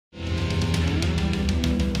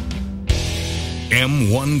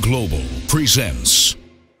M1 Global presents.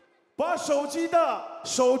 把手机的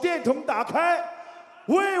手电筒打开，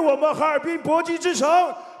为我们哈尔滨搏击之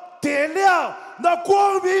城点亮那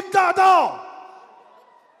光明大道。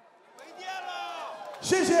没电了，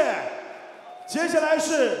谢谢。接下来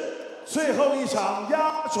是最后一场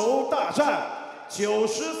压轴大战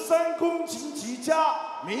，93公斤级加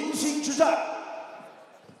明星之战。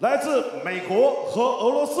来自美国和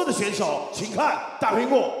俄罗斯的选手，请看大屏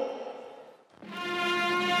幕。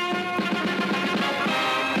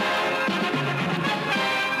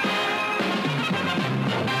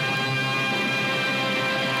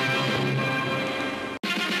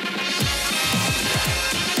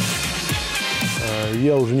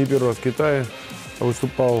 Я уже не первый раз в Китае,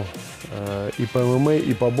 выступал и по ММА,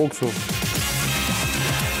 и по боксу.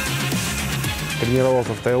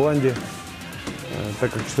 Тренировался в Таиланде,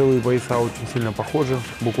 так как часовые пояса очень сильно похожи,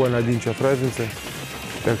 буквально 1 час разницы.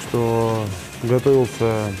 Так что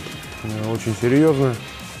готовился очень серьезно.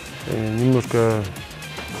 Немножко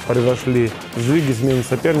произошли сдвиги, смены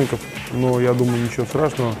соперников, но я думаю, ничего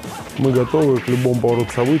страшного. Мы готовы к любому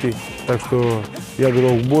повороту событий, так что я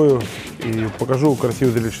готов к бою и покажу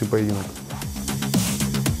красивый зрелищный поединок.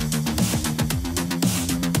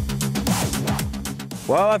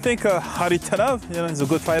 Well, I think Kharitonov, he's a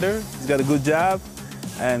good fighter. He's got a good jab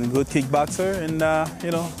and good kickboxer, and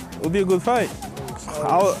it'll be a good fight.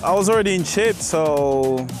 I was already in shape,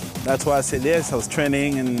 so that's why I said yes. I was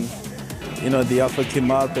training, and the offer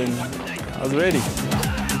came up, and I was ready.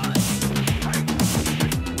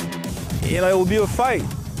 It will be a fight.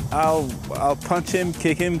 I'll punch him,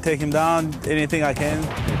 kick him, take him down, anything I can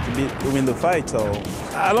to win the fight. So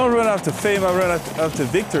I don't run after fame, I run after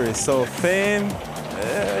victory. So fame,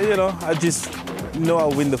 I just know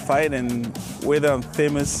I'll win the fight, and whether I'm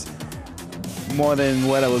famous more than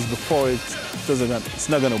what I was before, it's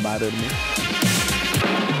not gonna matter to me.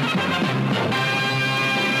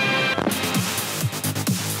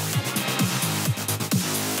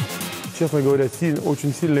 Честно говоря,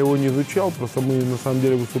 очень сильно его не изучал, просто мы на самом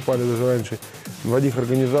деле выступали даже раньше в одних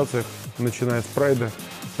организациях, начиная с Прайда,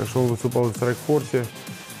 так что он выступал и в Strikeforce,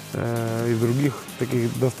 и в других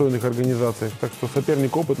таких достойных организациях. Так что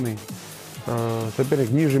соперник опытный,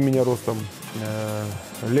 соперник ниже меня ростом,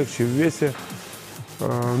 легче в весе,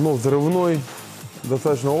 но взрывной,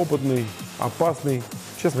 достаточно опытный, опасный.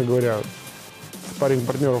 Честно говоря,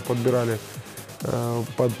 спарринг-партнеров подбирали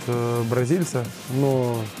под бразильца,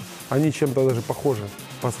 но они чем-то даже похожи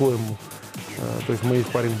по-своему, то есть мои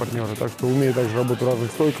спарринг-партнеры. Так что умеют также работать в разных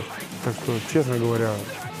стойках. Так что, честно говоря,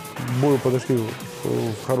 к бою подошли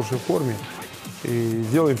в хорошей форме и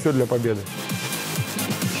сделаем все для победы.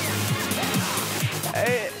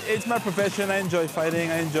 It's my profession. I enjoy fighting.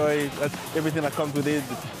 I enjoy everything that comes with it: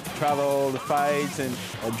 the travel, the fights, and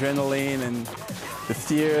adrenaline, and the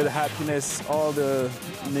fear, the happiness, all the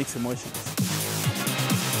mixed emotions.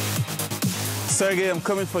 Sergey, I'm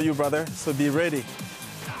coming for you, brother, so be ready.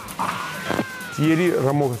 Thierry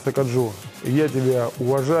Rameau Sokoudjou, я тебя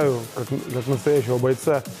уважаю как настоящего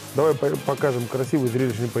бойца. Давай покажем красивый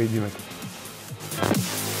зрелищный поединок.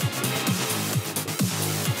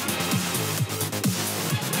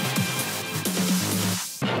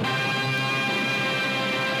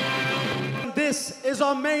 This is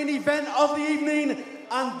our main event of the evening,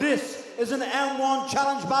 and this is an M1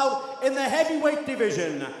 challenge bout in the heavyweight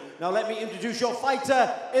division. Now let me introduce your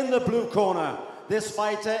fighter in the blue corner. This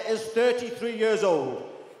fighter is 33 years old.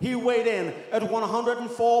 He weighed in at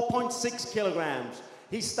 104.6 kilograms.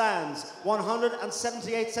 He stands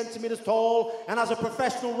 178 centimeters tall and has a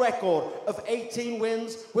professional record of 18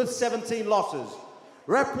 wins with 17 losses.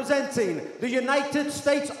 Representing the United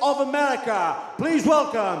States of America, please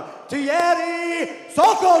welcome Thierry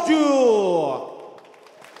Sokoudjou.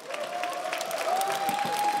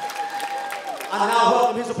 And now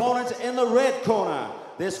welcome his opponent in the red corner.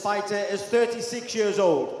 This fighter is 36 years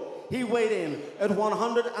old. He weighed in at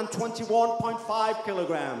 121.5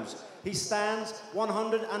 kilograms. He stands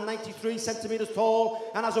 193 centimeters tall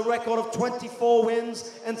and has a record of 24 wins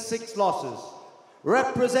and 6 losses.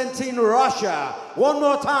 Representing Russia, one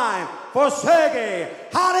more time for Sergey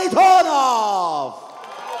Kharitonov.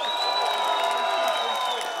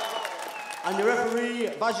 And your referee,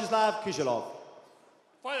 Vyacheslav Kishelov.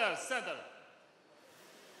 Fire, center.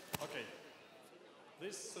 Okay.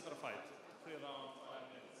 This center fight. 3 rounds, 5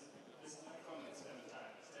 minutes. This comments every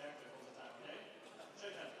time. Stay active all the time, okay?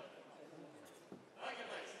 Shake hands. Like it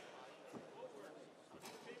next.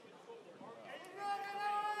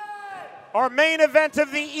 Our main event of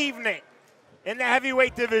the evening in the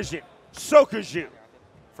heavyweight division, Sokoudjou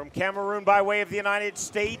from Cameroon by way of the United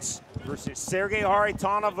States versus Sergey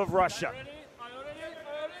Kharitonov of Russia.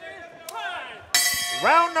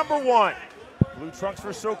 Round number one. Blue trunks for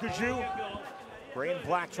Sokoudjou. Gray and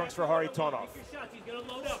black trunks for Kharitonov.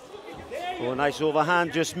 Oh, a nice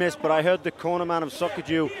overhand, just missed, but I heard the corner man of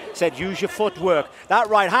Sokoudjou said, use your footwork. That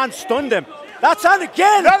right hand stunned him. That's on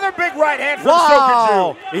again. Another big right hand from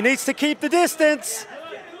Wow. Sokoudjou. He needs to keep the distance.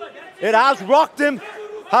 It has rocked him.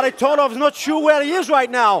 Kharitonov is not sure where he is right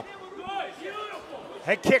now.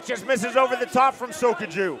 Head kick just misses over the top from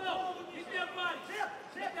Sokoudjou.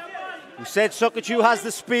 You said Sokoudjou has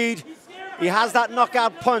the speed. He has that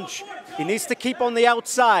knockout punch. He needs to keep on the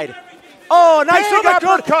outside. Oh, nice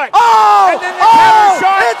uppercut. Oh, and then the counter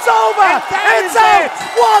shot. It's over. It's out.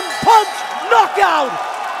 One punch knockout.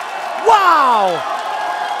 Wow.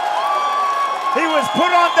 He was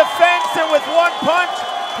put on defense, and with one punch,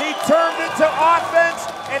 he turned into offense,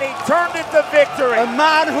 and he turned into victory. A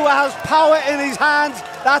man who has power in his hands,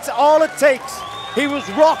 that's all it takes. He was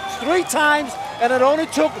rocked 3 times, and it only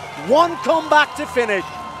took one comeback to finish.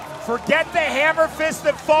 Forget the hammer fist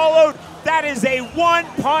that followed. That is a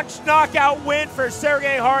one-punch knockout win for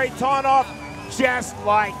Sergey Kharitonov, just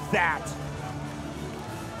like that.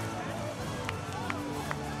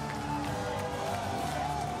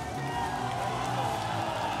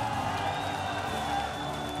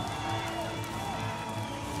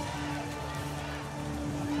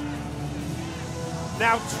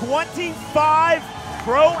 Now 25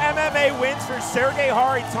 pro MMA wins for Sergey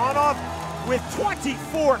Kharitonov with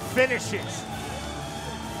 24 finishes.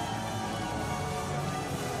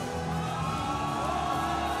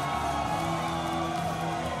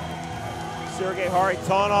 Sergey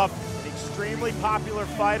Kharitonov, an extremely popular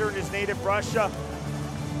fighter in his native Russia,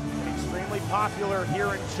 and extremely popular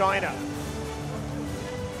here in China.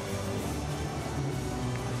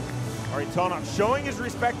 Kharitonov showing his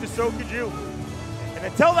respect to Sokoudjou. And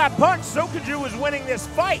until that punch, Sokoudjou was winning this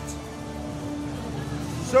fight.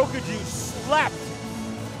 Sokoudjou slept.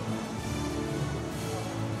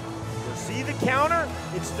 You see the counter?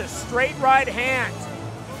 It's the straight right hand.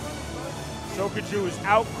 Sokoudjou is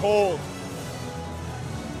out cold.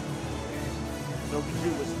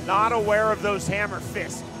 Sokoudjou was not aware of those hammer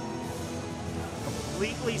fists.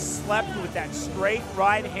 Completely slept with that straight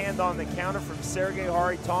right hand on the counter from Sergey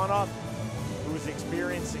Kharitonov, who was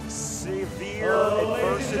experiencing severe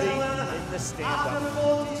adversity in the stand-up. After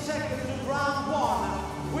 40 seconds of round one,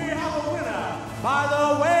 we have a winner by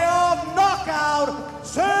the way of knockout,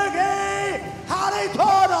 Sergey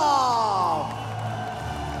Kharitonov.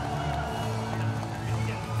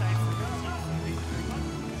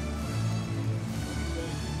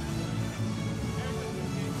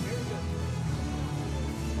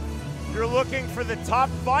 You're looking for the top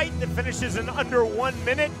fight that finishes in under 1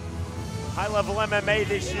 minute. High-level MMA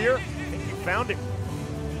this year. I think you found it.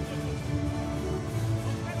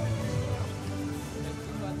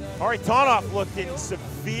 Kharitonov looked in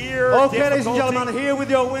severe Okay, ladies and gentlemen, here with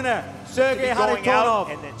your winner, Sergey Kharitonov.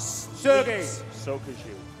 And then Sergey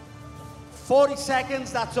Sokoudjou. 40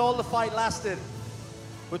 seconds, that's all the fight lasted.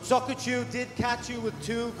 But Sokoudjou did catch you with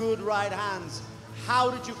 2 good right hands.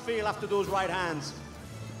 How did you feel after those right hands?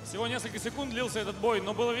 Всего несколько секунд длился этот бой,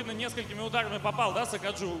 но было видно, несколькими ударами попал, да,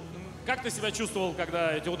 Сокоуджу? Как ты себя чувствовал,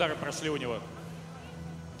 когда эти удары прошли у него?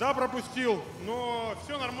 Да, пропустил, но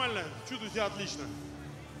все нормально, чувствую себя отлично.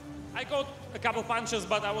 I got a couple punches,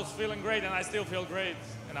 but I was feeling great, and I still feel great,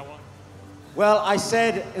 and I won. Well, I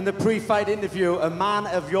said in the pre-fight interview, a man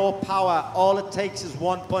of your power, all it takes is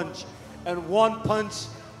one punch. And one punch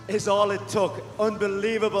is all it took.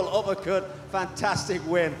 Unbelievable uppercut, fantastic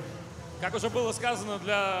win. Как уже было сказано,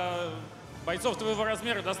 для бойцов твоего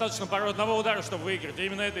размера достаточно порой одного удара, чтобы выиграть. И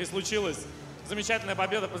именно это и случилось. Замечательная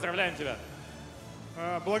победа, поздравляем тебя.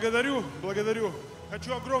 Благодарю.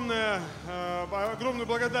 Хочу огромную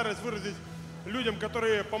благодарность выразить людям,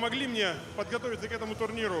 которые помогли мне подготовиться к этому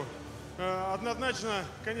турниру. Однозначно,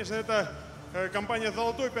 конечно, это компания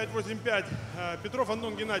 «Золотой 585», Петров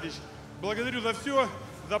Антон Геннадьевич. Благодарю за все,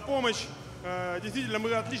 за помощь. Действительно,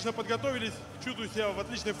 мы отлично подготовились, чувствую себя в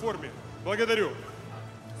отличной форме. Благодарю.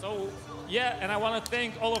 So, yeah, and I want to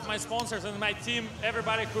thank all of my sponsors and my team,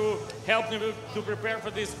 everybody who helped me to prepare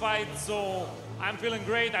for this fight. So, I'm feeling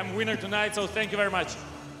great. I'm winner tonight, so thank you very much.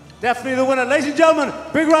 Definitely the winner. Ladies and gentlemen,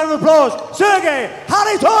 big round of applause, Sergey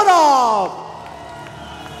Kharitonov!